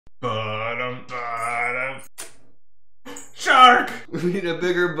Shark! We need a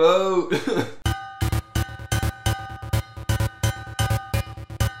bigger boat.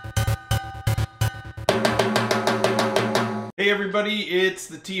 Hey everybody, it's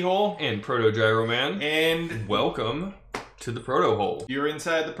the T-Hole and Protogyroman, and welcome to the ProtoHole. You're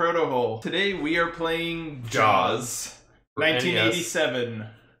inside the Proto-Hole. Today we are playing Jaws. 1987.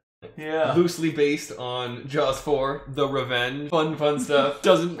 Yeah. Loosely based on Jaws 4, The Revenge. Fun stuff.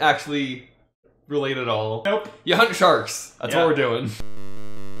 Doesn't actually relate at all. Nope. You hunt sharks. That's what we're doing.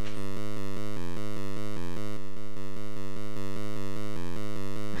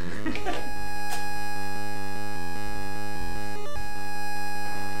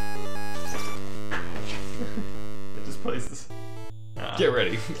 It just plays this. Get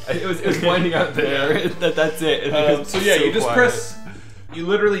ready. It was winding out there. That's it. So yeah, you just press. You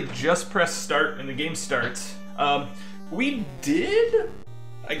literally just press start and the game starts. We did,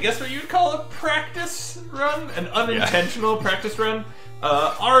 I guess what you'd call a practice run, an unintentional practice run.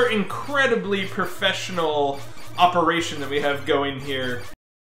 Our incredibly professional operation that we have going here.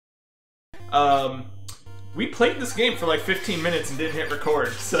 We played this game for like 15 minutes and didn't hit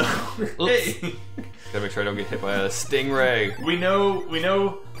record, so hey. Gotta make sure I don't get hit by a stingray. We know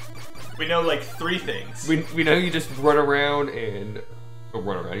like 3 things. We know you just run around and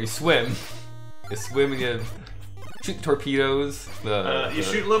you swim. You swim and you shoot torpedoes. You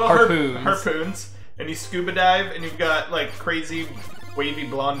shoot little harpoons, and you scuba dive, and you've got like crazy wavy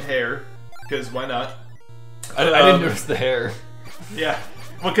blonde hair, because why not? I didn't notice the hair. Yeah,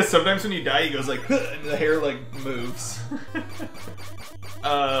 well, because sometimes when you die, it goes like, and the hair like moves.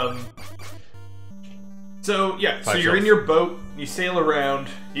 So yeah, so you're in your boat, you sail around,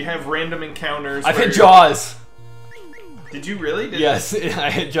 you have random encounters. I've hit Jaws. Did you really? Yes, I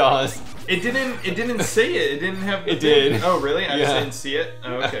hit Jaws. It didn't say it. It didn't have. It did. Oh really? I just didn't see it.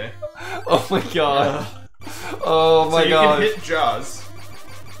 Oh, okay. Oh my god. Oh my god. So you can hit Jaws.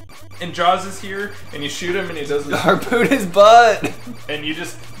 And Jaws is here, and you shoot him, and he does this. Harpoon his butt! And you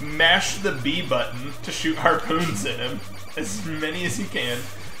just mash the B button to shoot harpoons in him. As many as you can.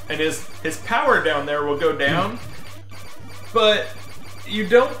 And his power down there will go down. But you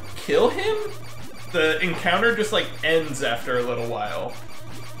don't kill him. The encounter just like ends after a little while.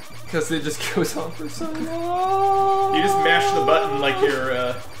 Because it just goes on for so long. You just mash the button like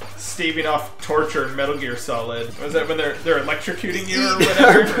you're staving off torture in Metal Gear Solid. Was that when they're electrocuting you or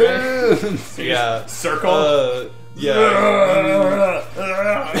whatever? Right? So yeah. Circle. Yeah.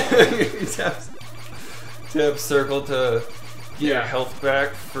 You tap circle to get your health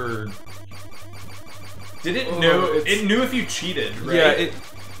back for. Did it know? It knew if you cheated, right? Yeah.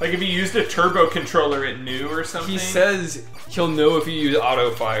 Like if you used a turbo controller, it knew or something. He says he'll know if you use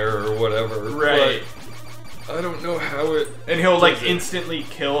auto fire or whatever. Right. But I don't know how it. And he'll like instantly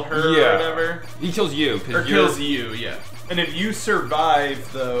kill her or whatever. He kills you. Or kills you, yeah. And if you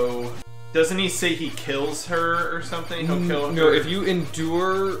survive, though, doesn't he say he kills her or something? He'll kill her. No, if you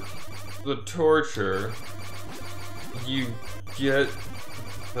endure the torture, you get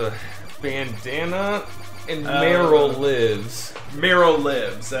the bandana. And Meryl lives. Meryl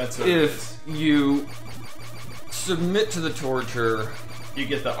lives, that's what it is. If you submit to the torture, you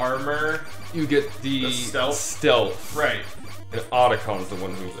get the armor. You get the stealth. Right. And Otacon's the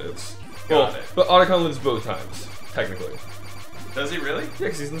one who lives. Got it. But Otacon lives both times, technically. Does he really? Yeah,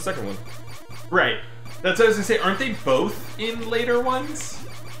 because he's in the second one. Right. That's what I was gonna say. Aren't they both in later ones?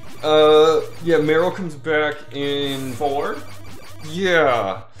 Yeah, Meryl comes back in 4?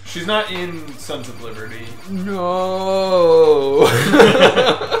 Yeah. She's not in Sons of Liberty. No.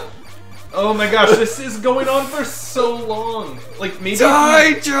 Oh my gosh, this is going on for so long. Like maybe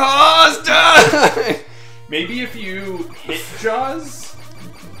Die, Jaws, die! Maybe if you hit Jaws,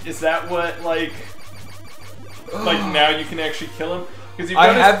 is that what like now you can actually kill him? Because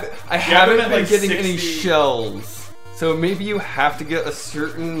I haven't been like getting 60... any shells, so maybe you have to get a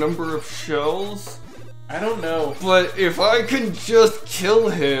certain number of shells. I don't know. But if I can just kill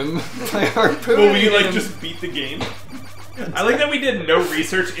him by harpooning will you like just beat the game? I like that we did no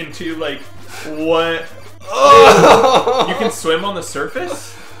research into like what. You can swim on the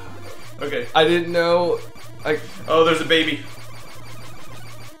surface? Okay. I didn't know. Oh, there's a baby.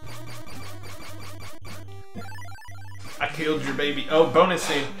 I killed your baby. Oh, bonus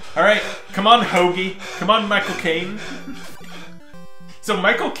scene. Alright, come on, Hoagie. Come on, Michael Caine. So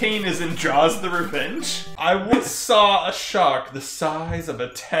Michael Caine is in Jaws the Revenge? I once saw a shark the size of a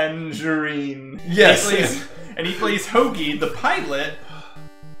tangerine. Yes. And he plays Hoagie, the pilot,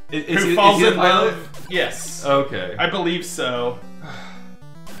 who falls in love. Yes. Okay. I believe so.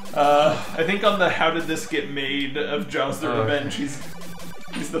 I think on the How Did This Get Made of Jaws the Revenge,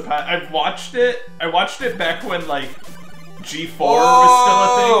 He's the I've watched it. I watched it back when like G4 was still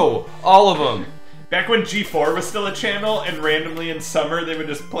a thing. All of them. Back when G4 was still a channel, and randomly in summer they would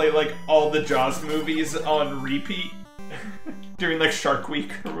just play like all the Jaws movies on repeat during like Shark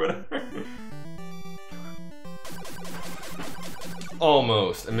Week or whatever.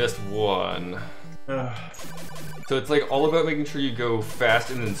 Almost. I missed one. So it's like all about making sure you go fast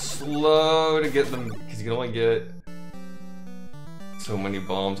and then slow to get them, because you can only get so many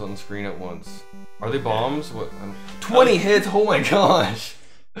bombs on the screen at once. Are they bombs? What? 20 hits! Oh my gosh!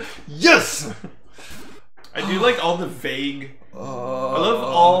 Yes! I do like all the vague. I love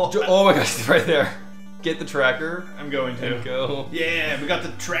all. Oh my gosh, it's right there. Get the tracker. I'm going to. Go. Yeah, we got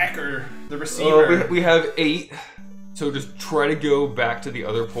the tracker, the receiver. We have 8. So just try to go back to the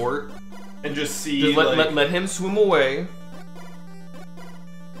other port. And just see. Just let him swim away.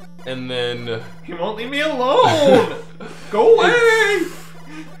 And then. He won't leave me alone! Go away!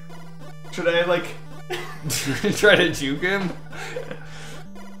 Should I like. Try to juke him?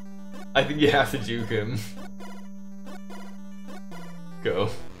 I think you have to juke him. Go.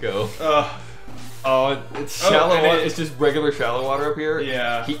 Oh, it's shallow water. It's just regular shallow water up here.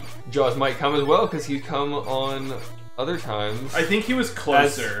 Yeah. Jaws might come as well, because he's come on other times. I think he was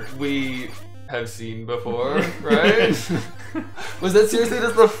closer. As we have seen before, right? Was that seriously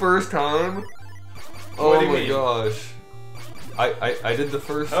just the first time? Oh my gosh. I did the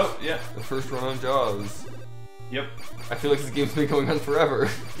first. Oh, yeah. The first run on Jaws. Yep. I feel like this game's been going on forever.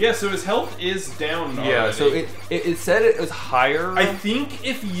 Yeah, so his health is down already. Yeah, so it said it was higher. I think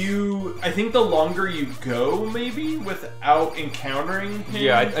the longer you go, maybe, without encountering him.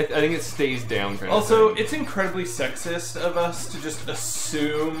 Yeah, I think it stays down kind also, of thing. it's incredibly sexist of us to just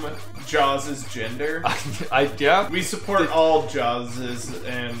assume Jaws' gender. Yeah. We support all Jawses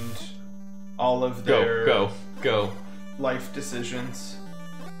and all of their go life decisions.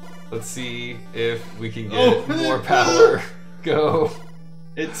 Let's see if we can get more power. Go.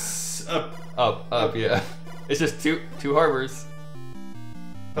 It's up, yeah. It's just two harbors.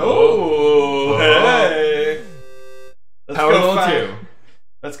 Oh, hey. Power level 2.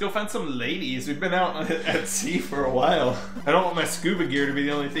 Let's go find some ladies. We've been out at sea for a while. I don't want my scuba gear to be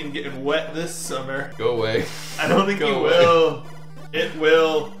the only thing getting wet this summer. Go away. I don't think you will. It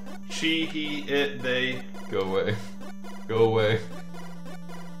will. She, he, it, they. Go away. Go away.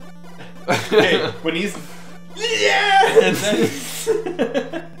 Hey, when he's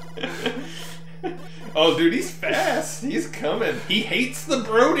oh, dude, he's fast. He's coming. He hates the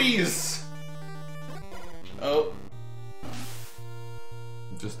Brodies. Oh,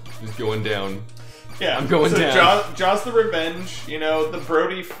 just going down. Yeah, I'm going down. Jaws the Revenge. You know the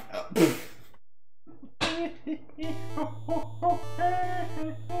Brody.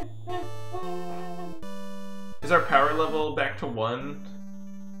 Is our power level back to 1?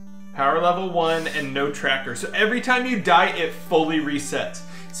 Power level 1 and no tracker. So every time you die, it fully resets.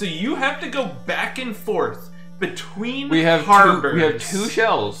 So you have to go back and forth between harbors. We have 2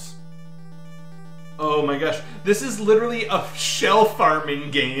 shells. Oh my gosh. This is literally a shell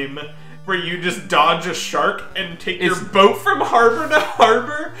farming game where you just dodge a shark and take your boat from harbor to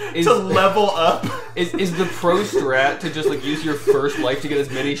harbor to level up. Is the pro strat to just like use your first life to get as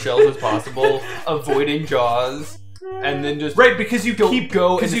many shells as possible, avoiding Jaws? And then just because you keep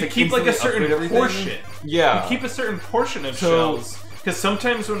like a certain portion. Yeah, you keep a certain portion of shells. Because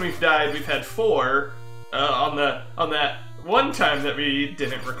sometimes when we've died, we've had 4 on that one time that we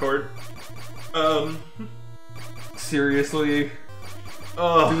didn't record. Seriously.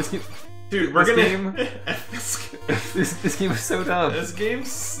 Dude, we're gonna. This game is so dumb. This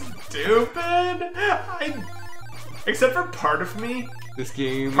game's stupid. Except for part of me.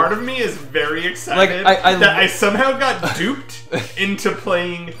 Part of me is very excited that I somehow got duped into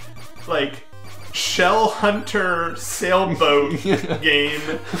playing like Shell Hunter sailboat game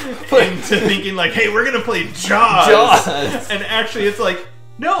into thinking like, hey, we're gonna play Jaws. And actually it's like,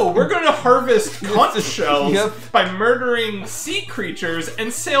 no, we're gonna harvest conch shells by murdering sea creatures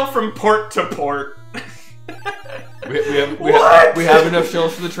and sail from port to port. we have enough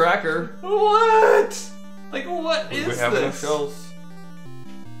shells for the tracker. What? Like, what is this? We have enough shells.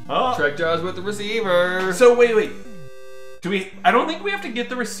 Track Jaws with the receiver. So wait. I don't think we have to get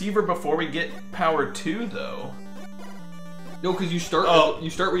the receiver before we get power 2, though. No, because you start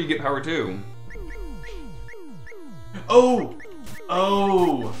where you get power 2. Oh.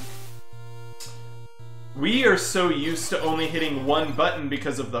 We are so used to only hitting one button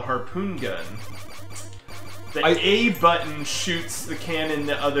because of the harpoon gun. The A button shoots the cannon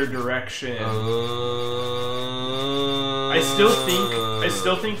the other direction. I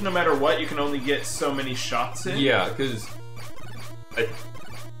still think no matter what, you can only get so many shots in. Yeah, because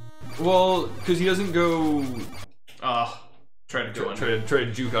Well, because he doesn't go. Try to go try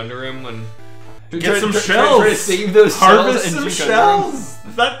to juke under him and get some shells. Try to save those harvest shells and some shells.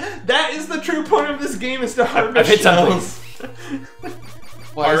 That is the true point of this game, is to harvest shells.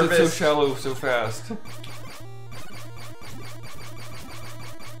 Why is it so shallow so fast?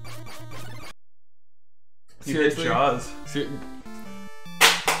 Seriously? Jaws.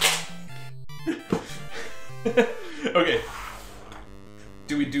 Okay.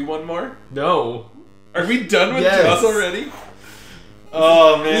 Do we do one more? No. Are we done with Jaws already?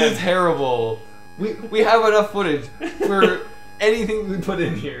 Oh man, this is terrible. We have enough footage for anything we put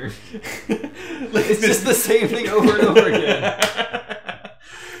in here. It's just the same thing over and over again.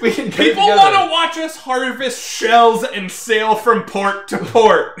 People want to watch us harvest shells and sail from port to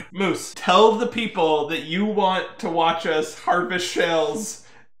port. Moose, tell the people that you want to watch us harvest shells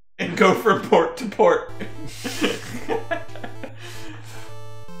and go from port to port.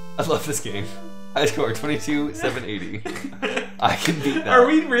 I love this game. High score 22,780. I can beat that. Are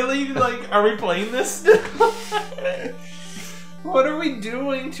we really are we playing this still? What are we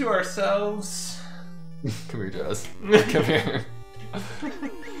doing to ourselves? Come here, Jaws. Come here.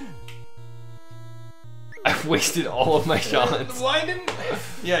 I've wasted all of my shots. Why didn't...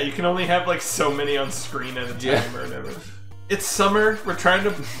 Yeah, you can only have so many on screen at a time or whatever. It's summer. We're trying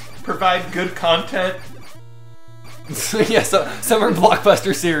to provide good content. Yeah, Summer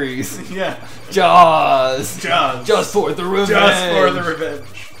Blockbuster series. Yeah. Jaws for the revenge. Jaws for the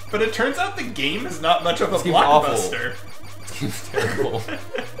revenge. But it turns out the game is not much of a blockbuster. This game's terrible.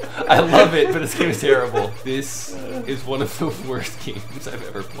 I love it, but this game is terrible. This is one of the worst games I've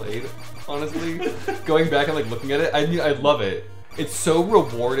ever played, honestly. Going back and looking at it, I love it. It's so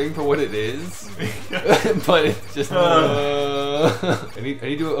rewarding for what it is, but it's just... I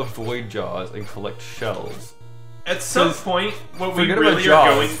need to avoid Jaws and collect shells. At some point, what we really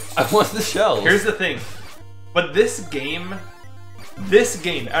are going... I want the shells. Here's the thing. But this game,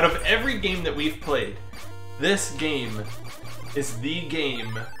 out of every game that we've played, this game is the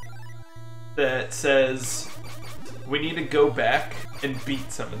game that says we need to go back and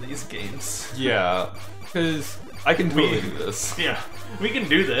beat some of these games. Yeah, because I can totally do this. Yeah, we can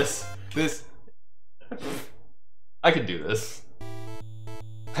do this. I can do this.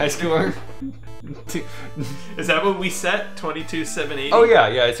 High score? Is that what we set? 22,780? Oh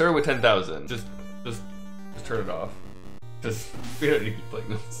yeah, I started with 10,000. Just turn it off. Just we don't need to keep playing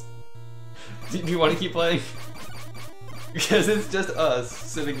this. Do you want to keep playing? Because it's just us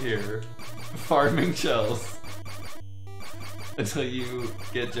sitting here farming shells until you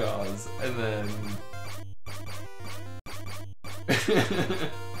get Jaws, and then.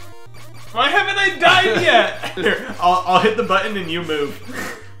 Why haven't I died yet? Here, I'll hit the button and you move.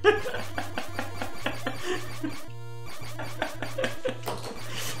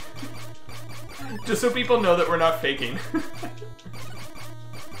 Just so people know that we're not faking.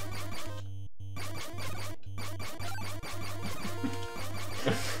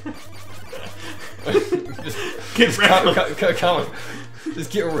 Get wrecked. Come on.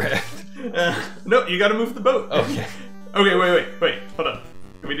 Just get wrecked. No, you gotta move the boat. Okay. Okay, wait. Hold on.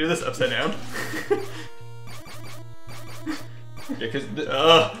 Can we do this upside down? Yeah, because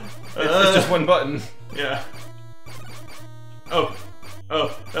it's just one button. Yeah. Oh,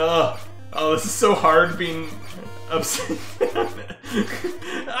 this is so hard being upside down.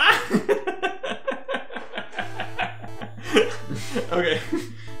 Okay.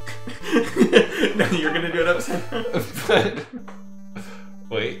 Now you're gonna do it upside down.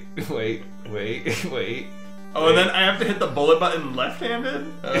 Wait. Oh, and then I have to hit the bullet button left-handed?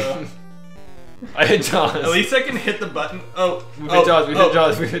 I hit Jaws. At least I can hit the button. Oh, we hit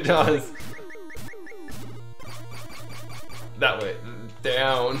Jaws. That way.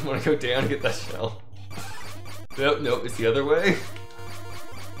 Down. Wanna go down and get that shell? Nope, it's the other way.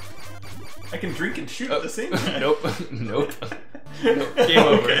 I can drink and shoot at the same time. Nope. Game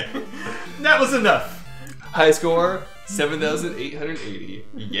over. Okay. That was enough. High score 7,880.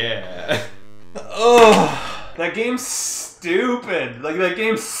 Yeah. Oh, that game's stupid. That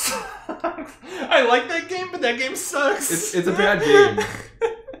game sucks. I like that game, but that game sucks. It's a bad game.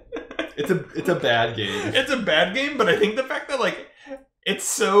 It's a bad game. It's a bad game, but I think the fact that it's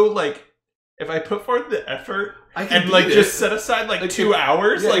so if I put forth the effort and just set aside 2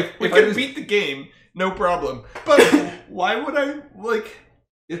 hours, we could beat the game, no problem. But why would I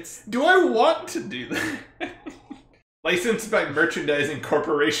do I want to do that? Licensed by Merchandising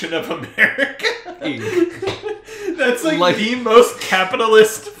Corporation of America. Inc. That's like the most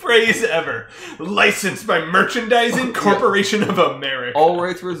capitalist phrase ever. Licensed by Merchandising Corporation of America. All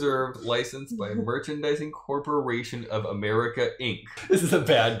rights reserved. Licensed by Merchandising Corporation of America, Inc. This is a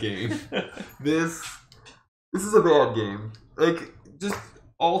bad game. This is a bad game. Like, just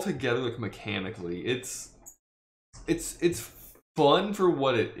altogether, like, mechanically, it's fun for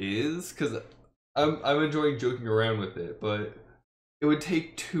what it is, because I'm enjoying joking around with it, but it would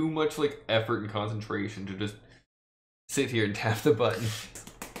take too much like effort and concentration to just sit here and tap the button.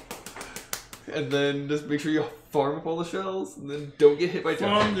 And then just make sure you farm up all the shells and then don't get hit by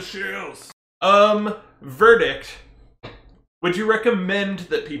farm the shells. Verdict. Would you recommend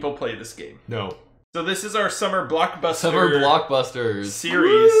that people play this game? No. So this is our Summer Blockbuster Summer Blockbusters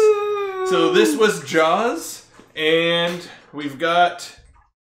series. Woo! So this was Jaws, and we've got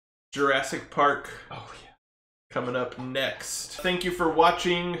Jurassic Park coming up next. Thank you for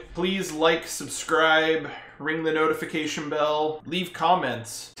watching. Please like, subscribe, ring the notification bell, leave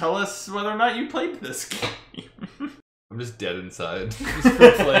comments. Tell us whether or not you played this game. I'm just dead inside just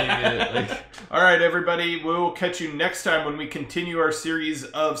for playing it. Like... Alright everybody, we'll catch you next time when we continue our series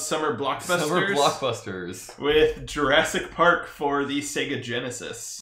of Summer Blockbusters. Summer Blockbusters. With Jurassic Park for the Sega Genesis.